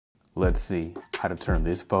Let's see how to turn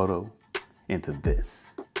this photo into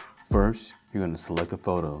this. First, you're going to select the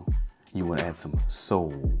photo you want to add some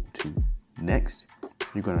soul to. Next,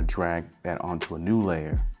 you're going to drag that onto a new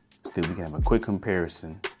layer so that we can have a quick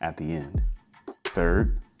comparison at the end.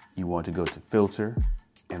 Third, you want to go to Filter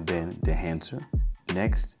and then Dehancer.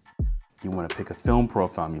 Next, you want to pick a film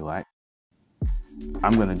profile you like.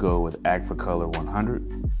 I'm going to go with Agfa Color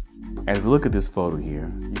 100. As we look at this photo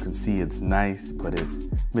here, you can see it's nice, but it's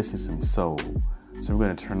missing some soul. So we're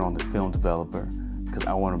going to turn on the film developer because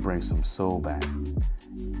I want to bring some soul back,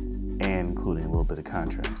 and including a little bit of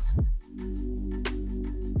contrast.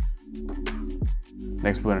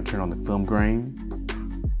 Next, we're going to turn on the film grain,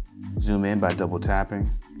 zoom in by double tapping,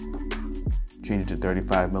 change it to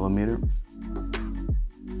 35mm.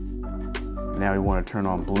 Now we want to turn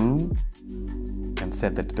on bloom and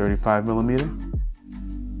set that to 35mm.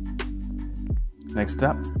 Next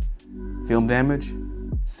up, film damage,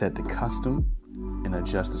 set to custom and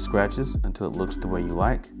adjust the scratches until it looks the way you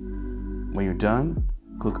like. When you're done,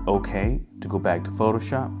 click OK to go back to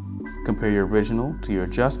Photoshop, compare your original to your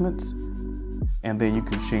adjustments, and then you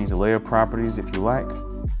can change the layer properties if you like,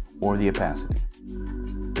 or the opacity.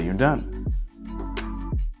 Then you're done.